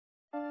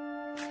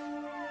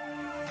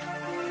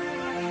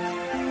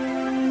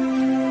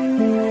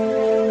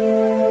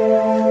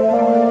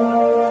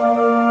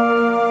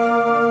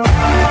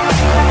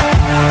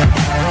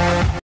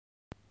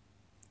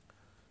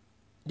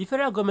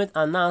Nigeria government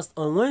announced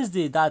on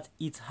Wednesday that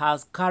it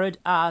has carried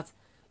out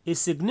a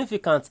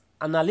significant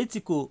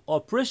analytical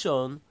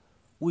operation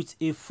with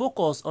a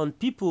focus on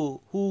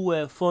people who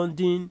were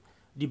funding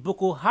the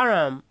Boko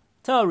Haram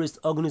terrorist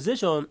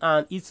organization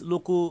and its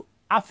local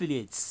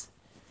affiliates.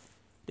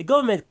 The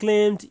government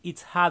claimed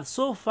it had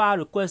so far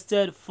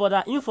requested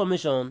further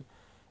information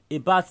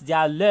about the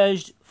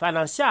alleged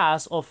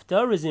financiers of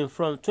terrorism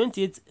from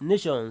 28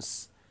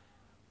 nations,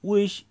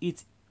 which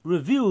it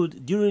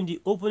revealed during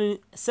the opening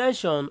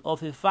session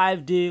of a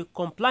 5-day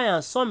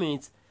compliance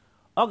summit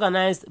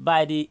organized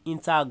by the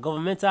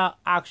Intergovernmental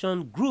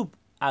Action Group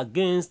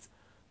Against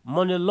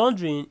Money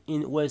Laundering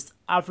in West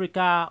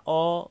Africa,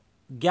 or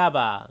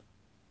GABA.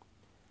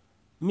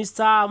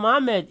 Mr.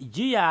 Mohammed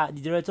Jiya,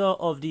 the director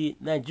of the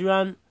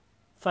Nigerian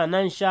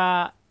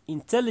Financial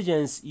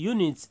Intelligence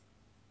Unit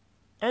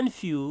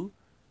 (NFU),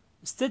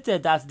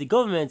 stated that the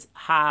government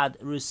had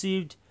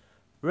received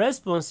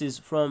responses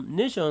from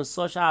nations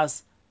such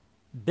as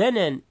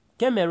Benin,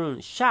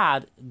 Cameroon,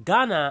 Chad,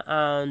 Ghana,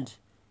 and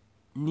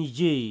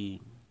Niger.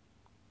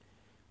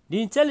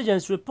 The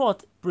intelligence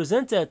report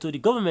presented to the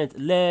government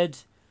led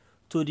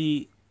to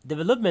the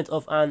development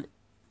of an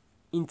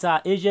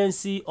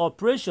interagency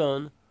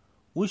operation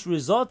which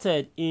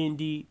resulted in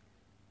the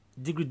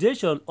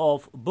degradation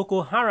of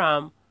Boko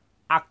Haram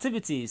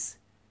activities.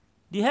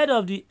 The head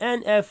of the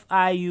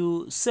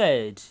NFIU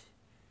said,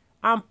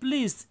 "I'm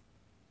pleased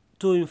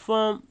to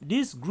inform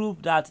this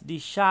group that the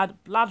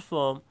shared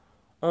platform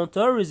on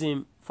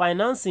terrorism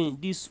financing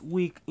this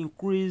week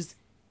increased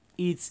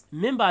its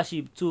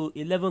membership to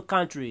 11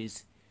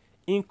 countries,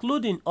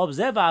 including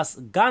observers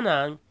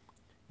Ghana,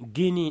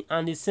 Guinea,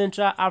 and the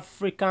Central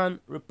African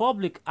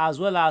Republic, as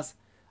well as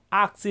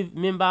active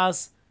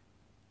members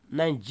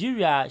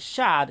Nigeria,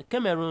 Chad,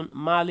 Cameroon,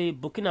 Mali,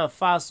 Burkina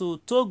Faso,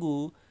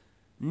 Togo,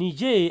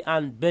 Niger,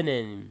 and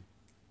Benin."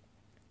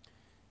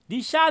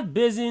 The Chad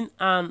Basin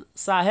and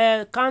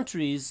Sahel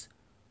countries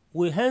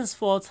will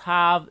henceforth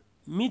have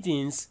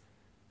meetings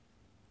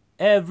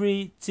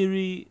every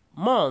 3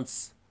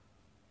 months.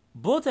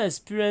 Both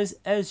experience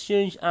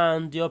exchange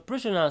and the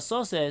operational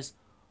success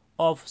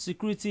of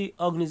security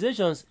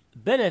organizations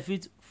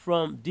benefit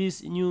from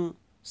this new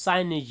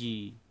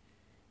synergy.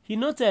 He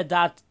noted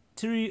that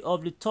 3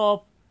 of the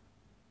top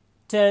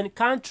 10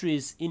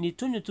 countries in the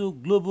 2022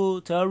 Global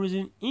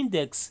Terrorism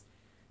Index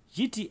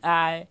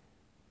 (GTI)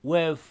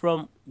 were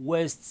from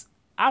West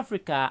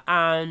Africa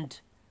and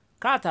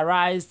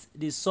characterized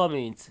the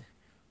summit,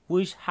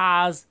 which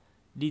has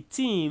the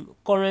theme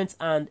 "Current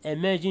and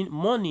Emerging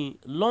Money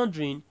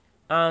Laundering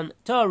and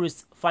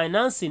Terrorist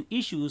Financing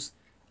Issues,"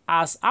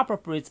 as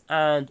appropriate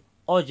and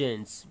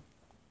urgent.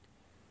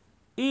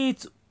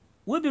 It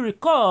will be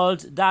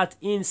recalled that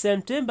in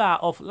September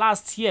of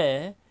last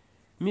year,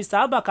 Mr.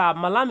 Abubakar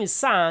Malami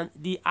San,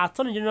 the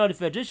Attorney General of the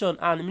Federation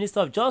and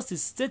Minister of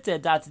Justice,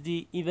 stated that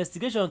the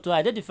investigation to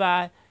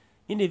identify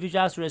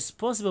individuals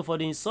responsible for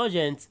the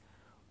insurgent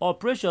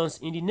operations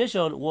in the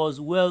nation was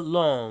well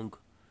long.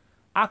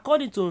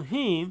 According to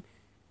him,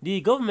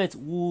 the government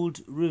would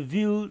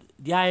reveal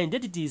their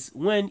identities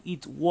when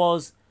it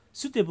was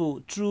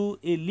suitable through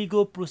a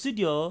legal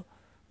procedure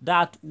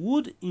that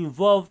would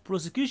involve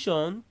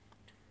prosecution.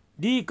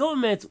 The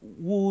government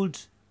would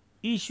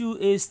issue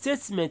a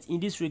statement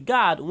in this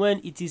regard when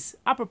it is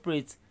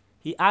appropriate,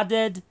 he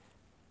added,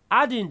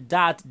 adding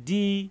that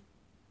the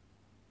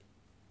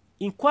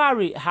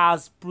inquiry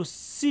has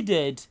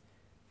proceeded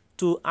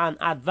to an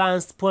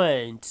advanced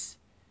point.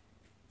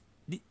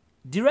 The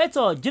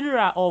Director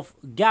General of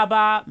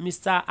GABA,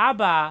 Mr.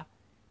 Abba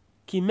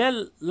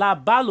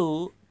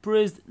Kimelabalo,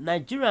 praised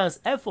Nigerians'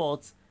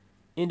 efforts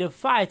in the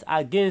fight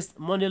against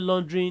money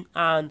laundering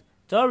and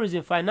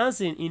terrorism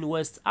financing in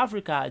West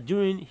Africa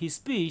during his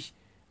speech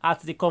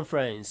at the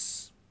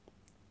conference.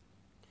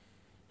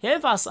 He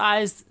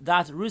emphasized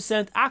that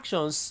recent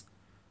actions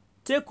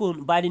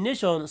taken by the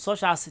nation,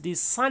 such as the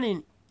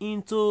signing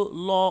into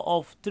law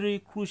of 3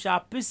 crucial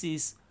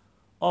pieces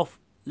of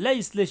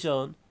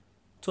legislation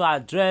to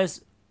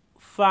address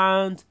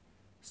found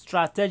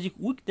strategic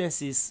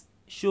weaknesses,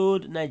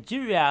 showed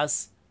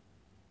Nigeria's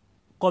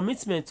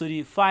commitment to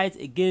the fight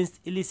against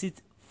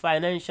illicit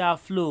financial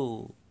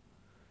flow.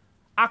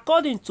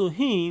 According to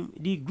him,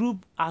 the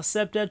group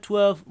accepted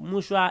 12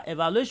 mutual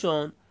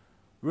evaluation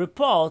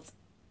reports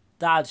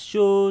that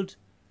showed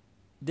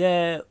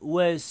there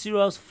were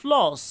serious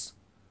flaws,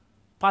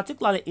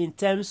 particularly in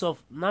terms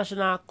of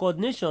national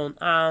coordination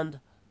and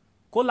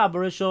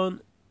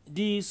collaboration,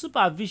 the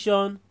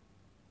supervision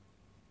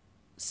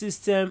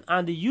system,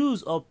 and the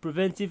use of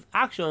preventive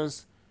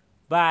actions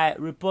by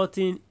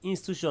reporting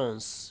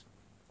institutions.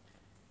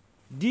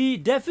 The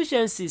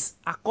deficiencies,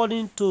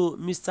 according to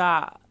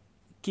Mr.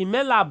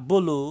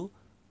 Kimelabolo,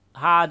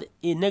 had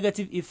a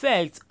negative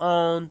effect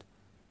on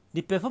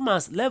the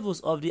performance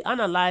levels of the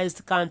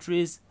analyzed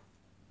countries,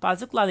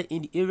 particularly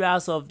in the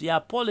areas of their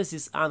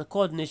policies and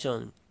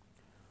coordination,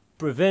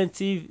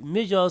 preventive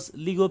measures,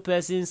 legal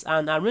persons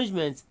and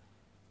arrangements,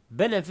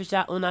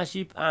 beneficial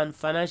ownership, and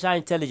financial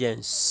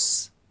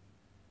intelligence.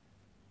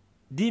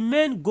 The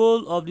main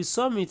goal of the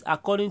summit,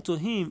 according to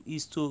him,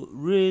 is to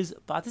raise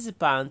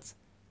participants'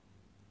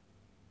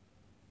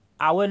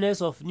 awareness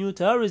of new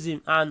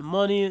terrorism and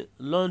money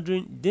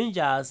laundering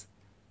dangers,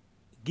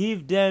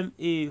 give them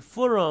a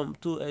forum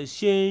to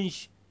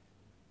exchange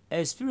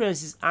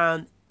experiences,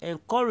 and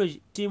encourage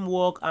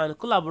teamwork and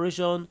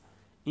collaboration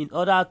in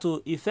order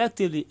to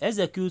effectively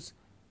execute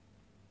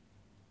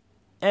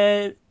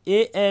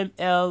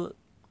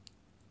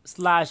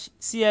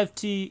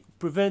AML/CFT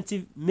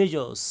preventive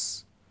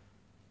measures.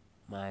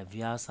 My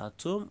viewers at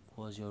home,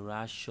 was your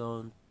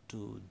reaction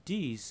to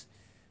this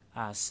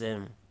as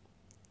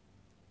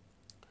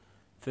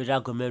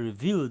federal government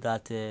revealed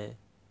that they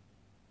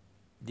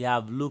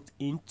have looked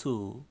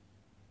into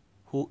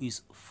who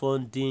is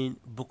funding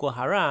Boko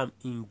Haram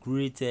in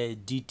great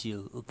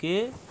detail.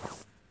 Okay,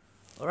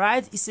 all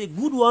right, it's a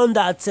good one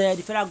that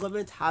the federal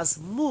government has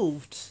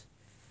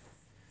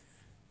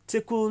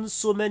taken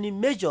so many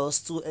measures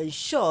to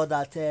ensure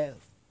that the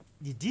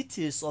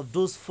details of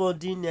those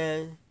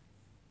funding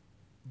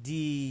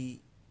the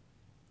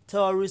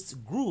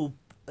terrorist group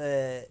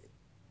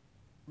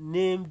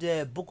named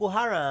Boko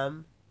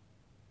Haram,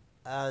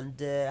 and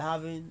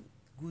having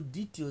good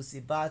details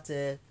about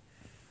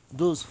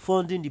those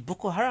funding the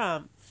Boko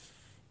Haram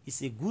is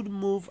a good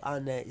move,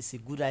 and it's a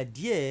good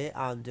idea,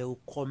 and they will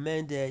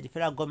commend the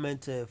federal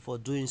government for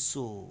doing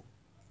so.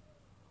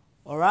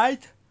 All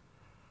right,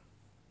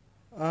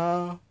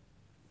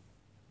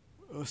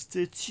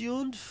 stay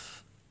tuned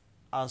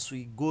as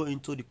we go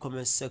into the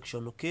comment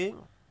section. Okay,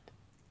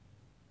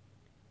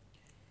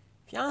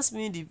 if you ask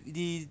me,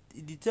 the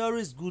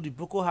terrorist group, the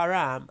Boko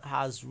Haram,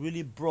 has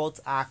really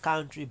brought our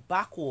country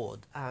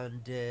backward,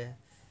 and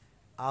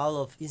all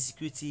of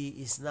insecurity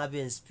is now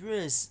being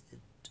experienced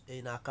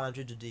in our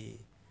country today.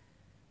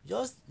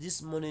 Just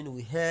this morning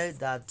we heard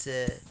that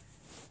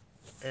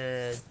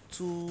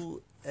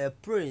two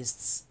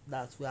priests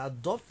that were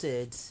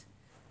adopted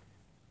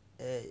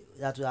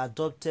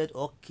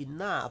or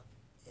kidnapped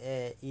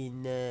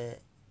in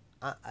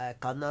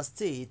Kaduna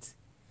State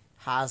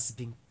has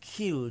been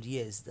killed.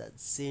 Yes,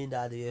 that's saying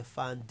that they were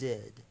found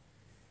dead.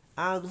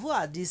 And who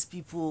are these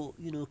people?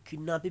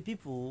 Kidnapping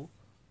people.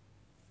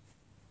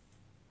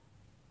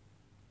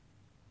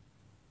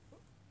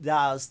 There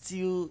are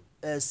still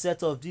a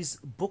set of this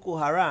Boko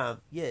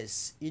Haram.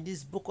 Yes, in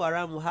this Boko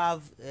Haram we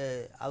have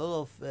a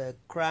lot of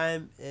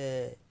crime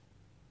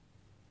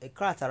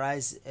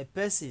characterized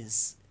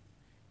persons.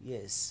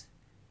 Yes,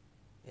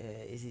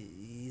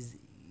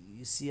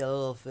 you see a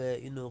lot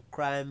of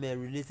crime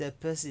related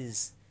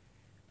persons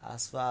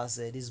as far as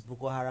this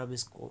Boko Haram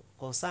is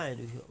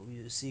concerned.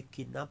 You see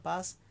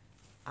kidnappers,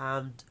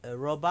 armed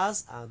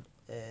robbers, and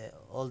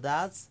all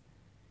that.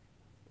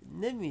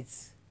 Name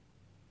it.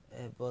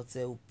 But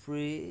we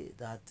pray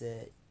that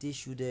they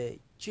should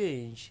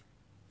change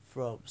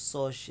from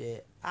such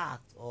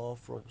act or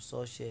from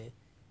such a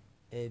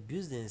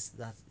business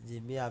that they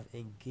may have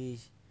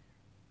engaged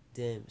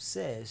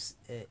themselves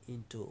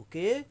into.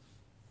 Okay,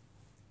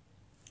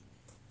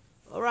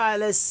 all right,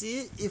 let's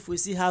see if we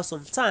still have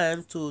some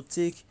time to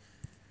take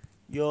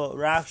your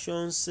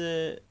reactions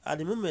at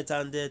the moment,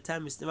 and the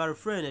time is never a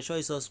friend. Ensure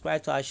you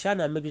subscribe to our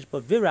channel and make this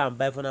for viral.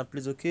 Bye for now,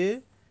 please.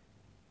 Okay.